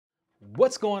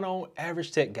What's going on?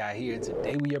 Average Tech Guy here, and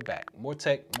today we are back. More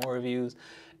tech, more reviews,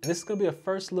 and this is going to be a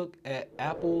first look at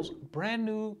Apple's brand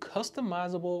new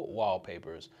customizable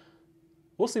wallpapers.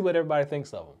 We'll see what everybody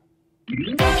thinks of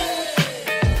them.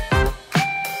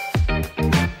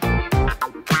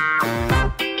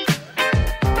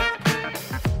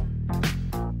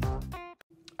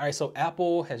 All right, so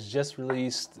Apple has just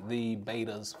released the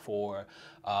betas for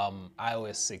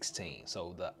iOS 16.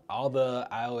 So all the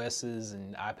iOSs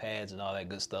and iPads and all that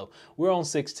good stuff, we're on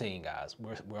 16, guys.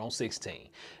 We're on 16.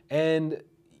 And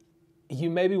you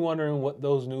may be wondering what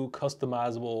those new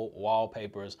customizable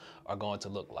wallpapers are going to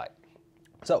look like.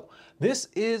 So this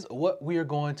is what we are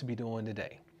going to be doing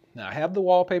today. Now I have the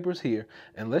wallpapers here,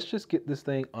 and let's just get this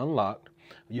thing unlocked.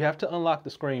 You have to unlock the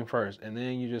screen first, and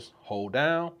then you just hold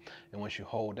down, and once you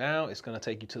hold down, it's going to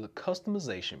take you to the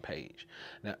customization page.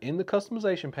 Now in the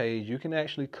customization page, you can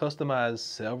actually customize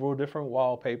several different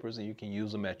wallpapers, and you can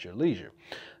use them at your leisure.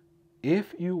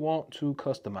 If you want to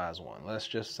customize one, let's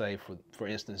just say for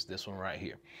instance this one right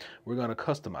here, we're going to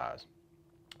customize.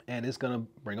 And it's going to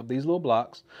bring up these little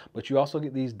blocks, but you also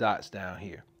get these dots down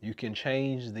here. You can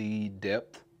change the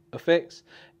depth effects,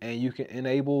 and you can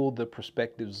enable the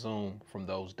perspective zoom from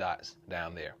those dots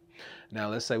down there. Now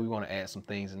let's say we want to add some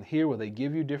things in here where they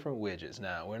give you different widgets.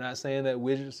 Now we're not saying that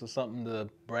widgets are something to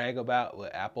brag about,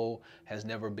 but Apple has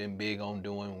never been big on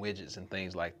doing widgets and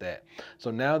things like that.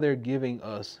 So now they're giving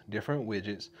us different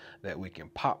widgets that we can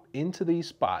pop into these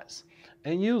spots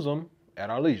and use them at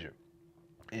our leisure.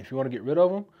 And if you want to get rid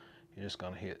of them, you're just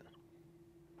going to hit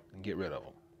and get rid of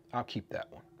them. I'll keep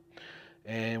that one.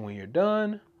 And when you're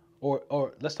done,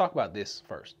 or let's talk about this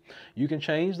first. You can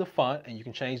change the font and you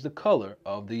can change the color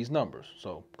of these numbers.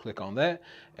 So click on that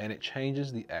and it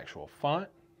changes the actual font.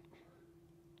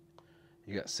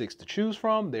 You got 6 to choose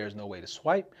from. There's no way to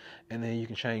swipe. And then you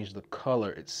can change the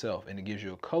color itself, and it gives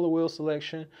you a color wheel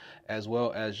selection as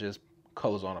well as just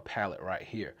colors on a palette right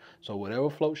here. So whatever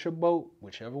floats your boat,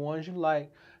 whichever ones you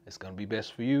like, it's going to be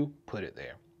best for you, put it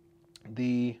there.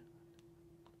 The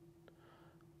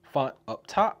font up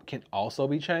top can also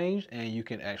be changed, and you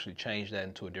can actually change that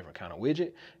into a different kind of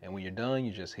widget. And when you're done,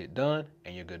 you just hit done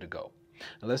and you're good to go.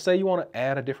 Now let's say you want to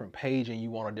add a different page and you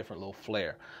want a different little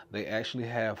flair. They actually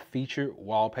have featured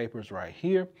wallpapers right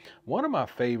here. One of my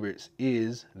favorites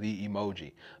is the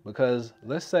emoji, because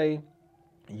let's say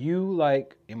you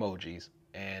like emojis,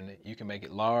 and you can make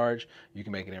it large, you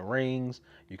can make it in rings,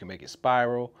 you can make it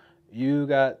spiral. You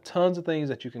got tons of things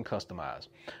that you can customize.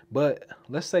 But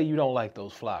let's say you don't like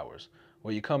those flowers.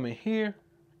 Well, you come in here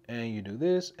and you do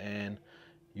this and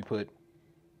you put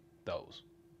those.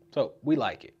 So we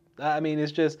like it. I mean,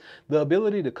 it's just the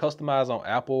ability to customize on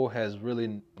Apple has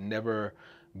really never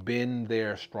been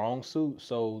their strong suit.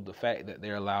 So the fact that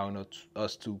they're allowing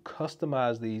us to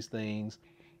customize these things,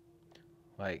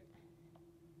 like,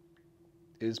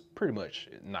 is pretty much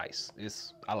nice.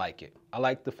 I like it. I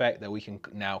like the fact that we can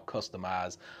now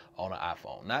customize on an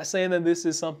iPhone. Not saying that this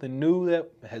is something new that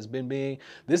has been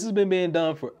being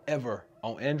done forever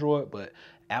on Android, but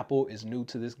Apple is new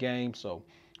to this game. So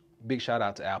big shout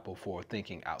out to Apple for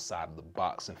thinking outside of the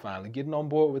box and finally getting on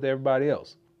board with everybody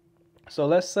else. So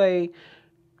let's say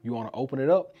you want to open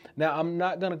it up. Now I'm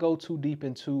not going to go too deep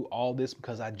into all this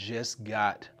because I just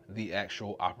got the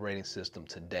actual operating system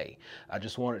today. I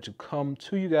just wanted to come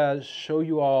to you guys, show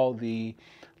you all the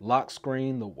lock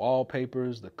screen, the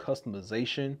wallpapers, the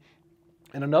customization.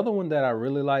 And another one that I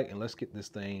really like, and let's get this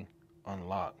thing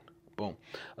unlocked. Boom.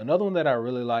 Another one that I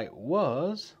really like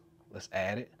was, let's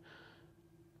add it,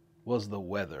 was the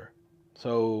weather.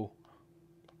 So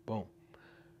boom.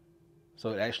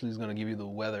 So it actually is going to give you the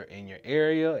weather in your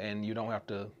area, and you don't have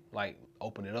to like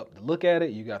open it up to look at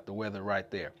it. You got the weather right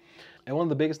there. And one of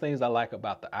the biggest things I like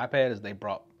about the iPad is they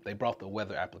brought the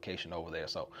weather application over there.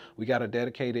 So we got a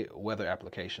dedicated weather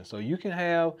application. So you can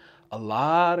have a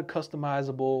lot of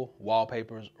customizable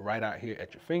wallpapers right out here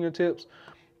at your fingertips.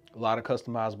 A lot of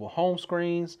customizable home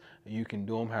screens. You can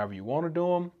do them however you want to do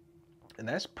them. And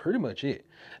that's pretty much it.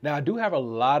 Now, I do have a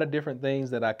lot of different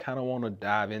things that I kind of want to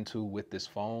dive into with this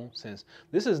phone, since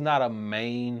this is not a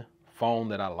main phone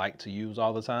that I like to use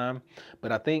all the time.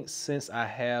 But I think since I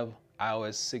have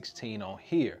iOS 16 on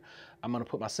here, I'm going to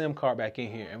put my SIM card back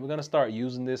in here, and we're going to start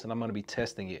using this, and I'm going to be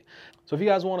testing it. So if you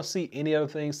guys want to see any other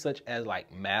things such as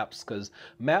like maps, because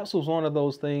maps was one of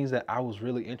those things that I was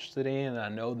really interested in, and I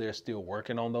know they're still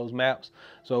working on those maps.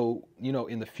 So, you know,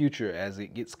 in the future, as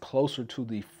it gets closer to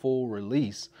the full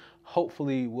release,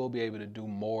 hopefully we'll be able to do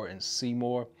more and see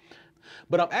more.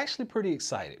 But I'm actually pretty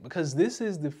excited because this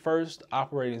is the first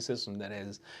operating system that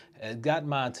has got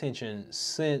my attention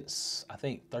since I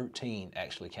think 13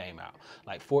 actually came out.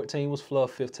 Like 14 was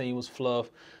fluff, 15 was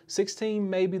fluff, 16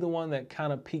 may be the one that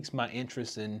kind of piques my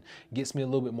interest and gets me a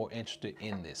little bit more interested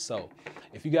in this. So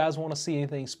if you guys want to see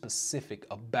anything specific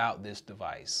about this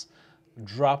device,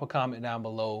 drop a comment down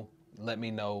below. Let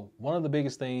me know. One of the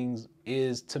biggest things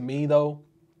is, to me though,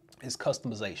 is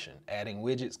customization, adding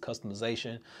widgets,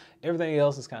 customization. Everything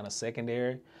else is kind of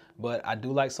secondary, but I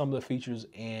do like some of the features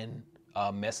in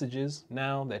messages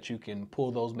now that you can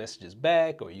pull those messages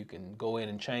back, or you can go in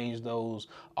and change those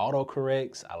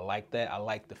autocorrects. I like that. I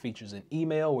like the features in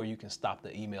email where you can stop the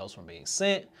emails from being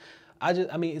sent. I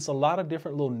mean, it's a lot of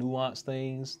different little nuanced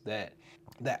things that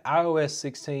iOS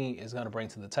 16 is going to bring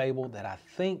to the table that I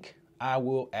think I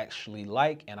will actually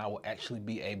like and I will actually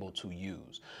be able to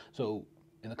use. So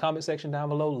in the comment section down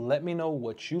below, let me know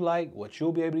what you like, what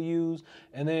you'll be able to use,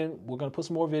 and then we're gonna put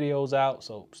some more videos out,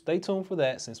 so stay tuned for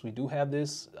that. Since we do have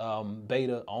this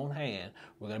beta on hand,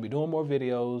 we're gonna be doing more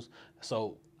videos,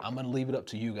 so I'm gonna leave it up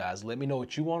to you guys. Let me know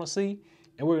what you wanna see,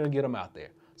 and we're gonna get them out there.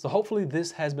 So hopefully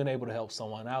this has been able to help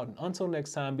someone out, and until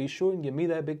next time, be sure and give me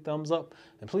that big thumbs up,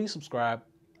 and please subscribe.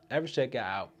 Average Tech Guy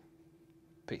out.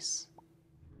 Peace.